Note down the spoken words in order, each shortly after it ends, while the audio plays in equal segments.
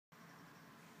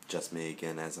Just me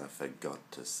again, as I forgot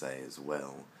to say as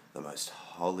well, the most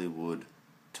Hollywood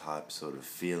type sort of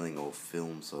feeling or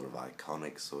film sort of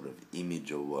iconic sort of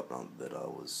image or whatnot that I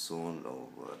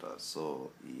saw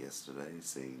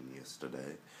seeing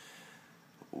yesterday,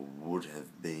 would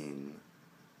have been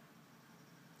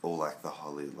all like the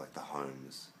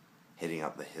homes, heading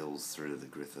up the hills through to the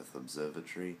Griffith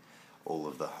Observatory, all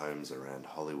of the homes around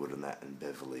Hollywood and that in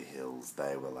Beverly Hills,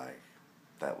 they were like,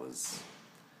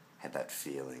 had that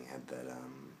feeling, had that,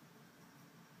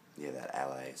 that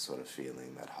LA sort of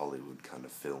feeling, that Hollywood kind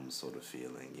of film sort of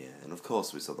feeling, yeah. And of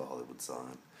course we saw the Hollywood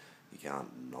sign. You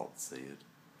can't not see it.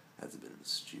 That's a bit of a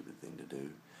stupid thing to do.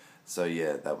 So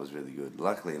yeah, that was really good.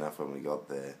 Luckily enough, when we got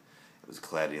there, it was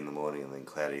cloudy in the morning and then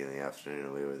cloudy in the afternoon,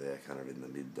 and we were there kind of in the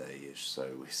midday-ish, so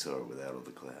we saw it without all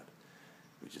the cloud,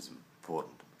 which is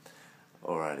important.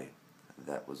 Alrighty,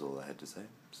 that was all I had to say,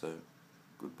 so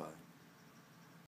goodbye.